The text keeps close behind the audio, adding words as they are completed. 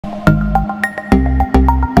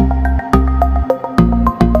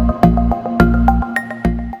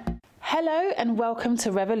and welcome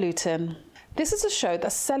to RevoLuton. This is a show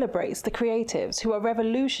that celebrates the creatives who are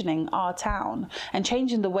revolutioning our town and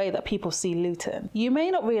changing the way that people see Luton. You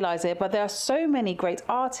may not realise it, but there are so many great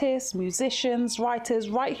artists, musicians, writers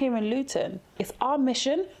right here in Luton. It's our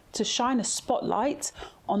mission to shine a spotlight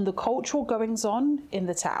on the cultural goings-on in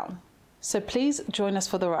the town. So please join us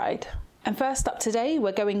for the ride. And first up today,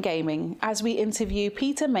 we're going gaming as we interview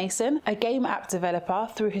Peter Mason, a game app developer,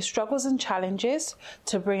 through his struggles and challenges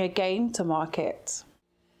to bring a game to market.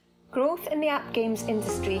 Growth in the app games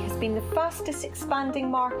industry has been the fastest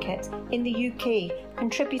expanding market in the UK,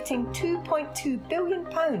 contributing £2.2 billion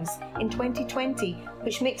in 2020,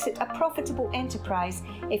 which makes it a profitable enterprise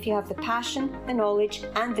if you have the passion, the knowledge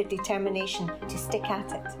and the determination to stick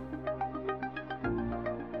at it.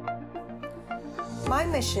 My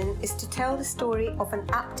mission is to tell the story of an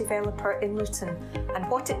app developer in Luton and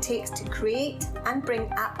what it takes to create and bring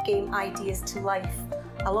app game ideas to life,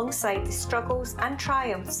 alongside the struggles and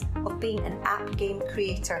triumphs of being an app game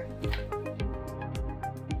creator.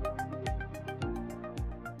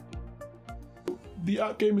 The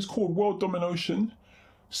app game is called World Domination.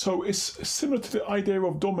 So it's similar to the idea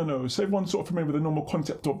of dominoes. So everyone's sort of familiar with the normal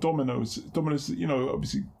concept of dominoes. Dominoes, you know,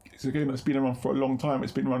 obviously it's a game that's been around for a long time.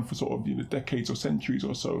 It's been around for sort of, you know, decades or centuries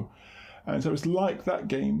or so. And so it's like that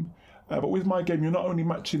game. But with my game, you're not only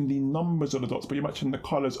matching the numbers of the dots, but you're matching the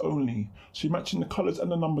colours only. So you're matching the colours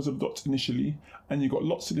and the numbers of the dots initially, and you've got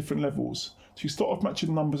lots of different levels. So you start off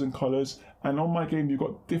matching numbers and colours, and on my game, you've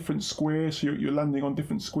got different squares. So you're landing on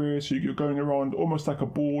different squares. So you're going around almost like a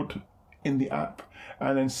board in the app.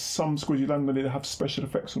 And then some squares you land on, they have special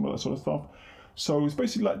effects and all that sort of stuff. So it's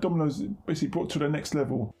basically like dominoes, basically brought to the next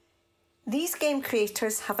level. These game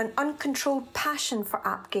creators have an uncontrolled passion for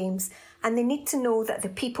app games, and they need to know that the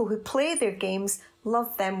people who play their games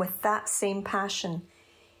love them with that same passion.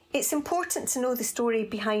 It's important to know the story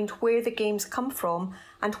behind where the games come from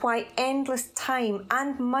and why endless time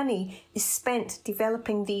and money is spent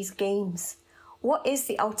developing these games. What is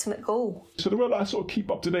the ultimate goal? So the way that I sort of keep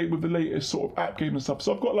up to date with the latest sort of app game and stuff,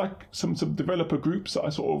 so I've got like some developer groups that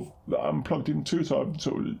I'm plugged into, so I've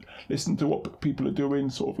sort of listened to what people are doing,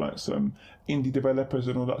 sort of like some indie developers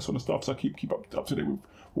and all that sort of stuff, so I keep up to date with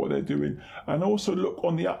what they're doing. And also look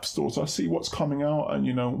on the app store, so I see what's coming out and,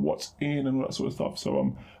 you know, what's in and all that sort of stuff. So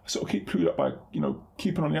I sort of keep clued up by, you know,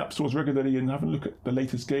 keeping on the app stores regularly and having a look at the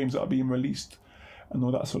latest games that are being released and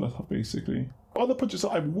all that sort of stuff, basically. Other projects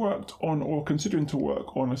that I've worked on or considering to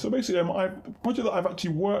work on. So basically, the project that I've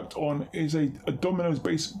actually worked on is a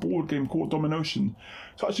dominoes-based board game called Domination.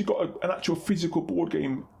 So I actually got an actual physical board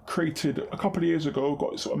game created a couple of years ago,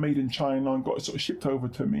 got it sort of made in China and got it sort of shipped over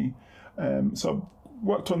to me. So I've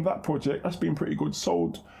worked on that project. That's been pretty good.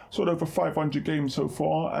 Sold over 500 games so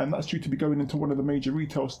far, and that's due to be going into one of the major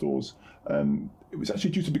retail stores. It was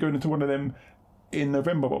actually due to be going into one of them in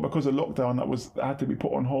November, but because of lockdown, that had to be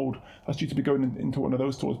put on hold. That's due to be going into one of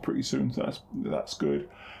those stores pretty soon, so that's good.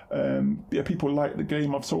 Yeah, people like the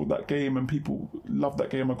game. I've sold that game, and people love that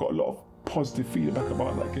game. I've got a lot of positive feedback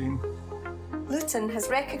about that game. Luton has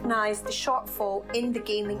recognised the shortfall in the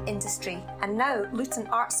gaming industry, and now Luton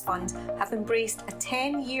Arts Fund have embraced a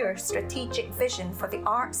 10-year strategic vision for the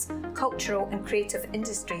arts, cultural and creative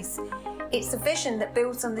industries. It's a vision that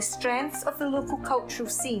builds on the strengths of the local cultural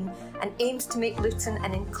scene and aims to make Luton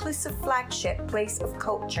an inclusive flagship place of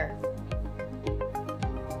culture.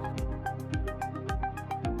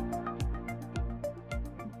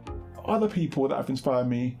 Other people that have inspired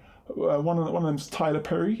me, one of them is Tyler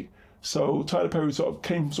Perry. So Tyler Perry sort of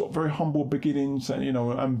came from very humble beginnings, and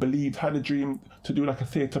and had a dream to do like a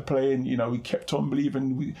theatre play, and he kept on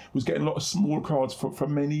believing. We was getting a lot of small crowds for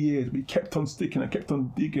many years, but he kept on sticking and kept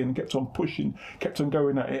on digging, kept on pushing, kept on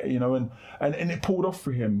going at it, and it pulled off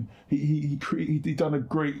for him. He done a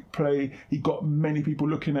great play. He got many people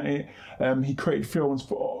looking at it. He created films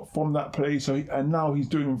from that play. And now he's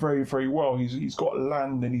doing very, very well. He's got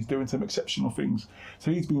land and he's doing some exceptional things. So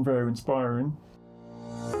he's been very inspiring.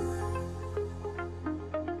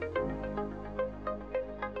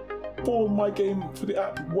 For my game for the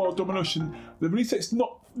app World Domination, the release date's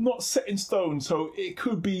not set in stone, so it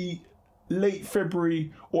could be late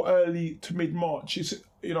February or early to mid-March.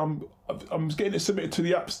 I'm getting it submitted to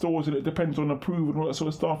the app stores, and it depends on approval and all that sort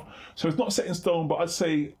of stuff. So it's not set in stone, but I'd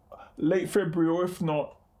say late February, or if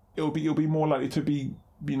not, it'll be more likely to be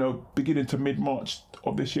beginning to mid-March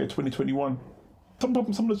of this year, 2021. Some of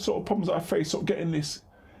the sort of problems that I face sort of getting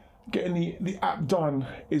the app done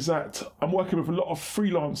is that I'm working with a lot of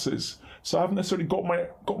freelancers, so I haven't necessarily got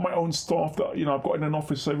my own staff that I've got in an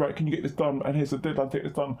office. So right, can you get this done? And here's the deadline, take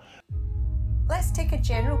this done. Let's take a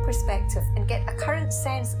general perspective and get a current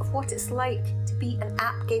sense of what it's like to be an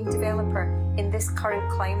app game developer in this current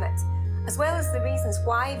climate, as well as the reasons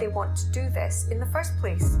why they want to do this in the first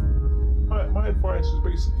place. My advice would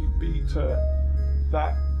basically be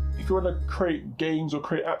that if you want to create games or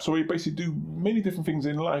create apps, or you basically do many different things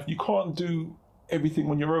in life, you can't do everything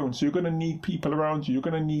on your own. So you're going to need people around you. You're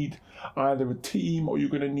going to need either a team, or you're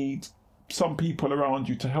going to need some people around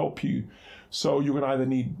you to help you. So you're going to either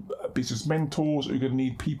need business mentors, or you're going to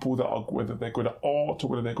need people that are, whether they're good at art or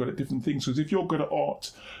whether they're good at different things. Because if you're good at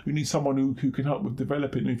art, you need someone who can help with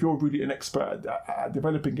developing. And if you're really an expert at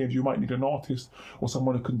developing games, you might need an artist or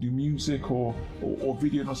someone who can do music or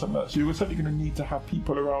video or something like that. So you're certainly going to need to have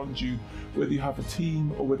people around you, whether you have a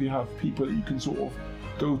team or whether you have people that you can sort of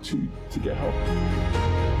go to get help.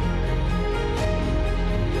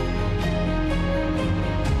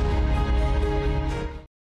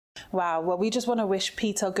 Wow, well, we just want to wish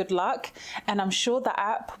Peter good luck, and I'm sure the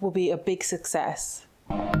app will be a big success.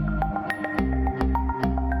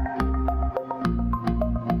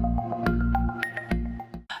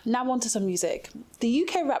 Now on to some music. The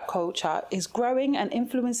UK rap culture is growing and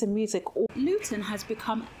influencing music. Luton has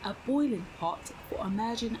become a boiling pot for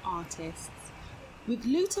emerging artists. With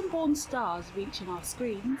Luton-born stars reaching our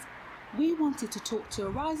screens, we wanted to talk to a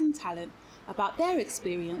rising talent about their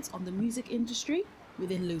experience on the music industry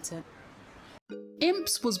within Luton.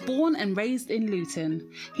 Imps was born and raised in Luton.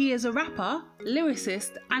 He is a rapper,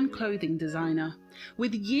 lyricist and clothing designer.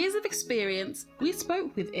 With years of experience, we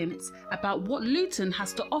spoke with Imps about what Luton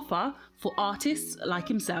has to offer for artists like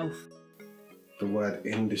himself. The word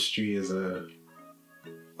industry is a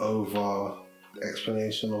over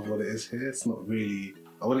explanation of what it is here. It's not really,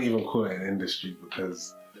 I wouldn't even call it an industry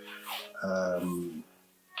because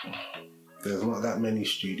there's not that many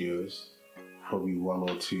studios. Probably one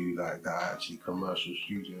or two like that are actually commercial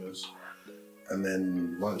studios, and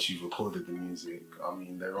then once you've recorded the music, I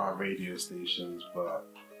mean, there are radio stations, but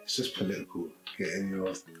it's just political. Getting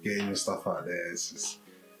your stuff out there, it's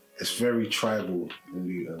very tribal in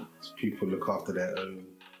Luton. People look after their own.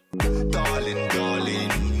 Darling, darling,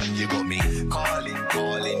 you got me calling,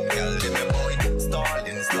 girl, in the boy,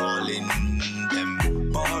 stalling,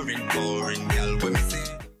 them boring, girl, when we see.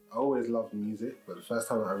 I always loved music, but the first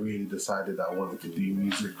time I really decided that I wanted to do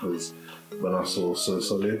music was when I saw So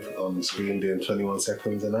Solid on the screen doing 21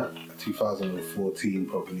 Seconds and that. 2014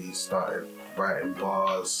 probably started writing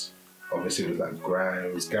bars. Obviously it was like grime,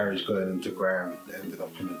 it was garage going into grime. Ended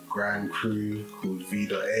up in a grime crew called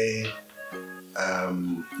V.A.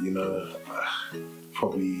 You know,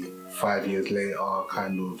 probably 5 years later,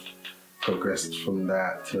 kind of progressed from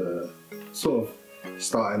that to sort of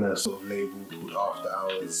starting a sort of label called After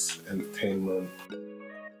Hours Entertainment.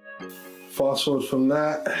 Fast forward from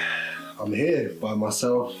that, I'm here by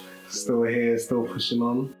myself, still here, still pushing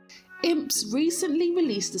on. Imps recently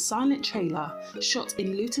released a silent trailer shot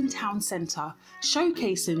in Luton Town Centre,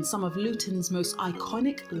 showcasing some of Luton's most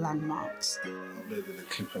iconic landmarks. I uploaded the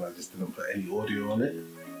clip and I just didn't put any audio on it.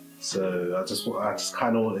 So I just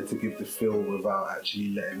kind of wanted to give the feel without actually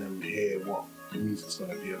letting them hear what the music's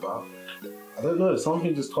going to be about. I don't know,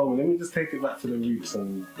 something just told me, let me just take it back to the roots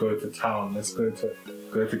and go to town. Let's go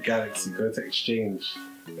to Galaxy, go to Exchange,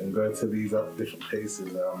 and go to these different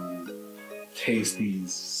places. Tasties,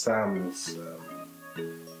 Sam's,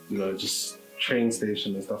 you know, just train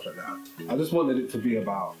station and stuff like that. I just wanted it to be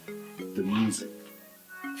about the music.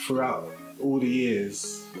 Throughout all the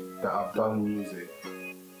years that I've done music,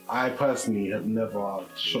 I personally have never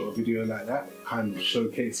shot a video like that, kind of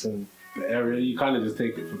showcasing the area. You kind of just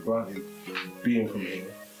take it for granted being from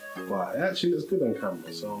here. But it actually looks good on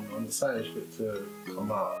camera, so I'm excited for it to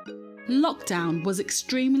come out. Lockdown was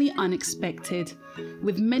extremely unexpected,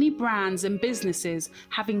 with many brands and businesses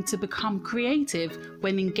having to become creative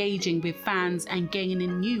when engaging with fans and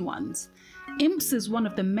gaining new ones. Imps is one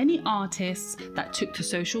of the many artists that took to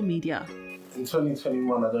social media. In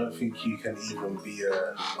 2021, I don't think you can even be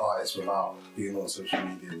an artist without being on social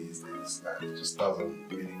media these days. Like, it just doesn't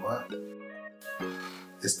really work.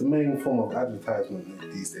 It's the main form of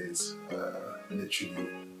advertisement these days, literally.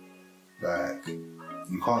 Like,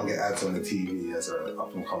 you can't get ads on the TV as an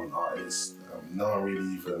up-and-coming artist. No one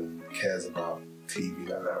really even cares about TV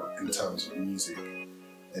like that in terms of music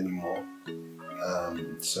anymore.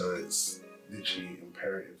 So it's literally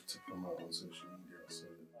imperative to promote on social media. So.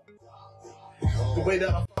 The way that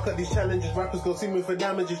I fuck up these challenges, rappers gon' see me for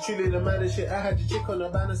damages. Truly the maddest shit. I had the chick on the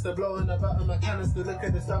banister, blowing about on my canister. Look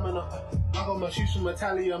at the stamina. I got my shoes from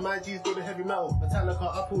Metallica, my G's got the heavy metal. Metallica,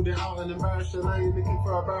 I pulled it out and embarrassed her. Now you're looking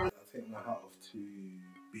for a barrel. I take my hat off to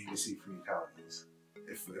BBC Three Counties.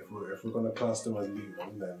 If we're gonna class them as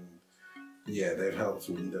Luton, then yeah, they've helped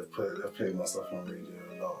me. They've played my stuff on radio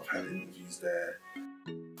a lot. I've had interviews there.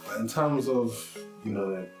 But in terms of, you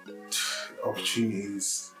know,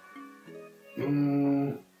 opportunities,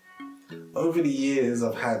 over the years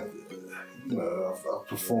I've had, you know, I've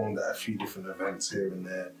performed at a few different events here and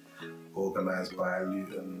there, organised by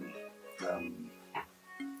Luton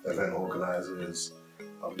event organisers.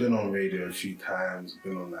 I've been on radio a few times,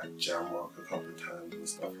 been on like Jam Rock a couple of times and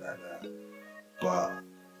stuff like that. But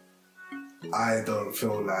I don't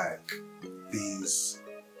feel like these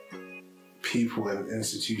people and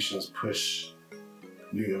institutions push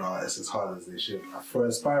Luton artists as hard as they should. For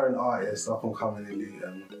aspiring artists up and coming in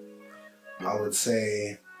Luton, I would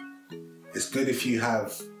say it's good if you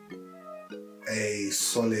have a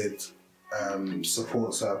solid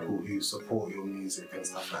support circle who support your music and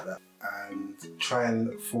stuff like that, and try and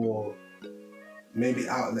look for maybe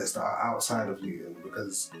outlets that are outside of Luton,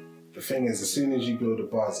 because the thing is, as soon as you build a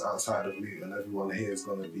buzz outside of Luton, everyone here is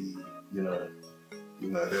going to be, you know,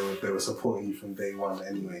 they were supporting you from day one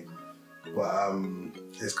anyway. But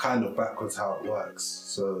it's kind of backwards how it works.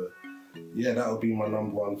 So yeah, that would be my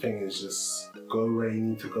number one thing, is just go where you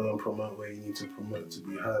need to go and promote where you need to promote to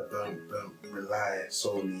be heard. Don't rely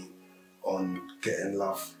solely on getting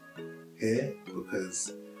love here,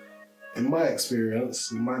 because in my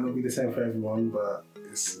experience, it might not be the same for everyone, but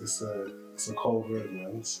it's a cold road,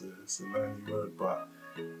 man. It's a lonely road, but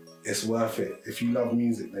it's worth it. If you love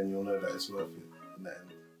music, then you'll know that it's worth it in the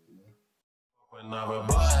end. When I was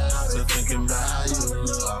born, I was thinking about you.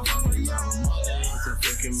 I was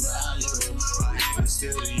thinking about you. I in the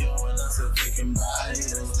studio when I was thinking about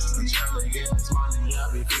you. I'm trying to get this money,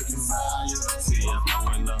 I'll be thinking about you. See,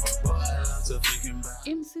 when I was born, I was thinking about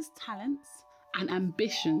you. Ims's talents and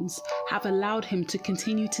ambitions have allowed him to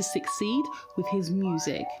continue to succeed with his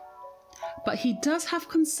music. But he does have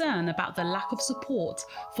concern about the lack of support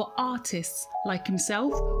for artists like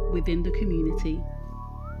himself within the community.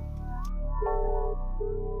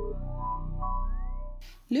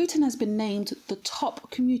 Luton has been named the top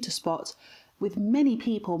commuter spot, with many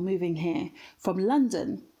people moving here from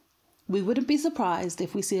London. We wouldn't be surprised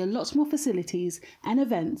if we see a lot more facilities and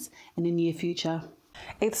events in the near future.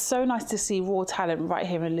 It's so nice to see raw talent right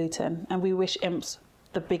here in Luton, and we wish Imps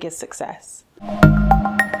the biggest success.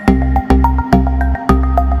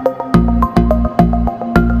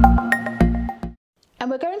 And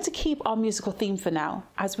we're going to keep our musical theme for now,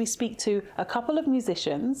 as we speak to a couple of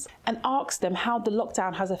musicians and ask them how the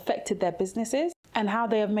lockdown has affected their businesses and how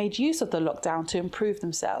they have made use of the lockdown to improve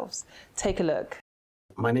themselves. Take a look.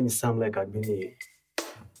 My name is Sam Lekagbini.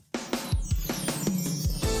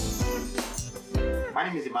 My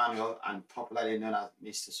name is Emmanuel, and popularly known as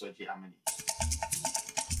Mr. Soji Amini.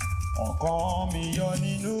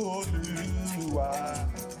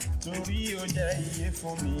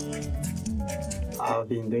 I've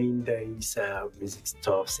been doing this music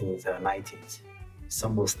stuff since the 90s. It's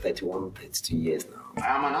almost 31, 32 years now. I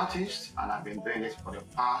am an artist, and I've been doing this for the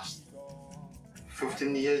past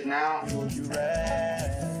 15 years now.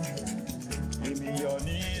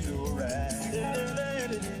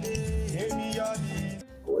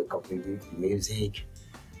 Wake up with music,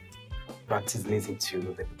 practice listening to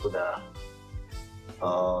the people that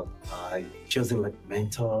I chosen like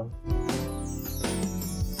mentor.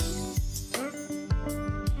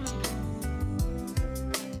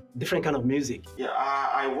 Different kind of music. Yeah,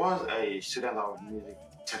 I was a student of music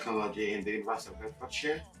technology in the University of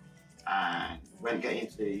Bedfordshire, and when getting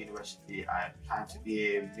into the university, I planned to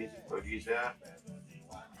be a music producer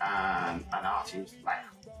and an artist, like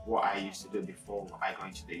what I used to do before I got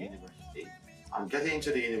into the university. And getting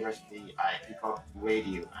into the university, I picked up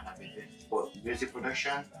radio, and I've been doing both music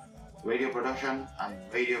production, radio production, and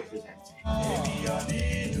radio presenting.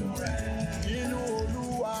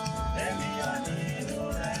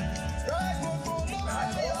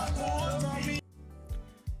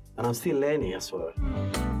 And I'm still learning as well.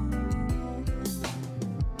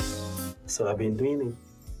 So I've been doing it.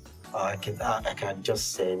 I can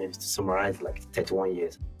just say, maybe to summarize, like 31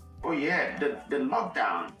 years. Oh yeah, the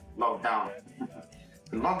lockdown.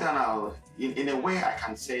 The lockdown, in a way I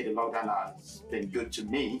can say the lockdown has been good to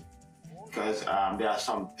me, because there are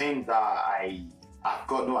some things that I've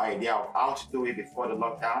got no idea of how to do it before the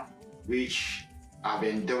lockdown, which I've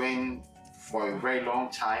been doing for a very long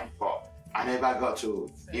time, but I never got to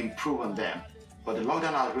improve on them. But the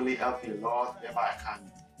lockdown has really helped me a lot, whereby I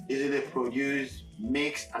can easily produce,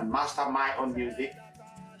 mix and master my own music,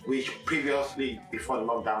 which previously, before the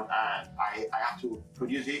lockdown, I had to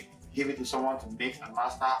produce it, give it to someone to mix and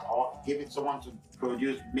master, or give it to someone to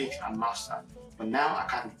produce, mix and master. But now I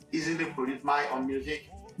can easily produce my own music,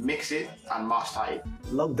 mix it, and master it.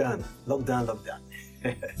 Lockdown, lockdown, lockdown.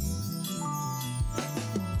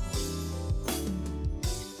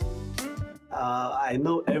 I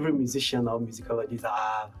know every musician or musicologist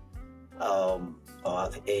have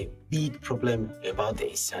a big problem about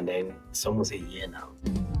this, and then it's almost a year now.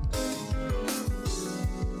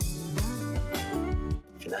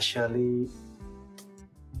 Financially,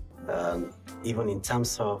 even in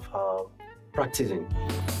terms of practicing,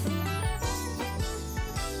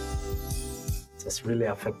 it has really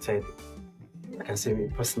affected, I can say, me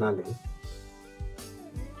personally,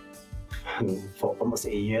 and for almost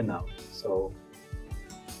a year now. So,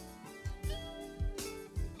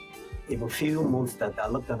 in a few months that the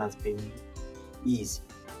lockdown has been easy,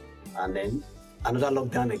 and then another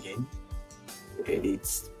lockdown again,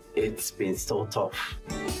 it's been so tough.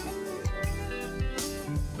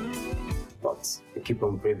 But we keep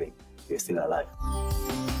on breathing, we're still alive.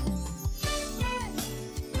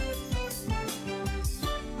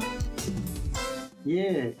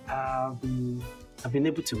 Yeah, I've been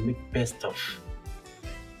able to make best of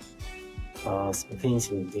some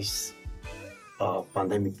things in this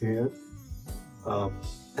pandemic period,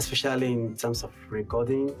 especially in terms of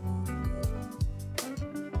recording.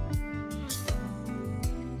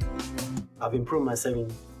 I've improved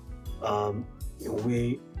myself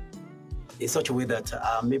in such a way that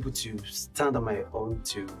I'm able to stand on my own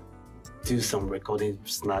to do some recording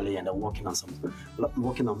personally, and I'm working on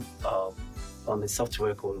a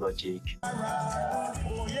software called Logic.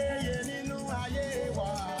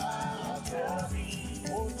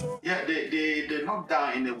 Yeah, the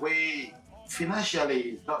lockdown in a way financially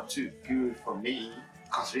is not too good for me,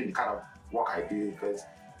 considering the kind of work I do, because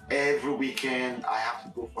every weekend I have to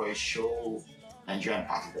go for a show, Nigerian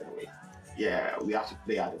parties anyway. Yeah, we have to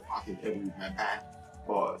play at the parties every week, my band.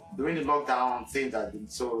 But during the lockdown, things have been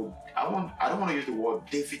so, I don't want to use the word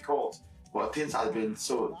difficult, but things have been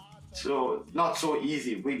so not so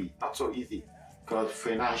easy, really, not so easy. Because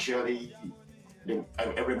financially,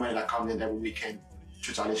 every money that comes in every weekend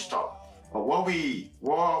totally stop. But let me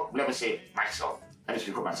say myself, let me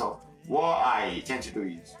speak for myself. What I tend to do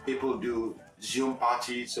is, people do Zoom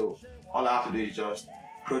parties, so all I have to do is just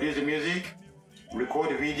produce the music,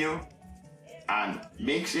 record the video, and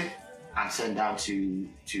mix it, and send down to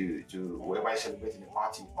whoever is celebrating the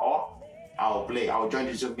party. Or I'll join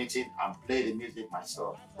the Zoom meeting and play the music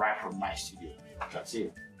myself right from my studio. You can see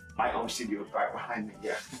my home studio right behind me,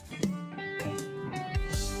 yeah.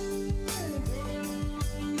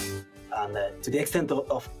 And to the extent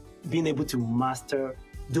of being able to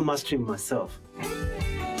do mastering myself.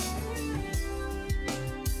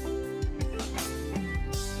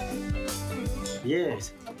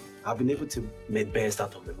 Yes, I've been able to make best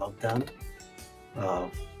out of the lockdown,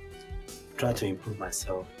 try to improve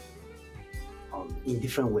myself in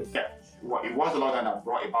different ways. Yeah, it was the lockdown that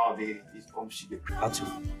brought about this home studio. How to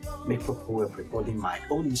make proper way of recording my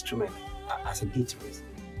own instrument as a guitarist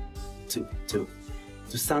to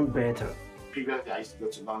sound better. Previously, I used to go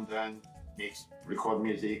to London, record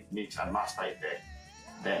music, mix and master it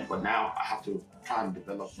there. But now I have to try and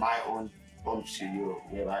develop my own home studio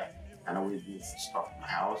where I can always do stuff in my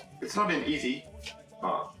house. It's not been easy,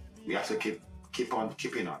 but we have to keep on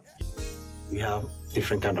keeping on. We have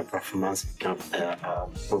different kind of performance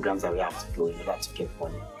programs that we have to do in order to get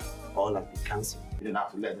money. All have been cancelled. We didn't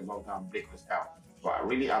have to let the lockdown break us down. But I've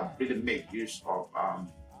really made use of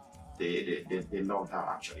the lockdown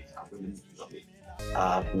actually. I've really made use of it.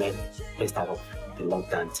 I've made best out of the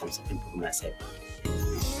lockdown in terms of improving myself.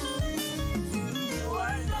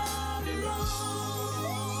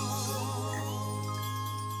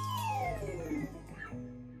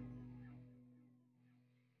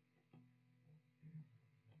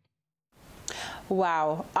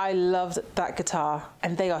 Wow, I loved that guitar,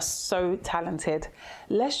 and they are so talented.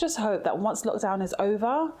 Let's just hope that once lockdown is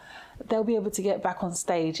over, they'll be able to get back on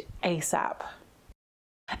stage ASAP.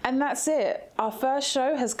 And that's it. Our first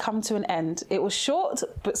show has come to an end. It was short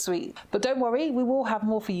but sweet. But don't worry, we will have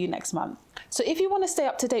more for you next month. So if you want to stay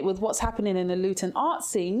up to date with what's happening in the Luton art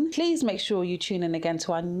scene, please make sure you tune in again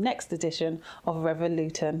to our next edition of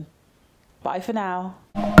RevoLuton. Bye for now.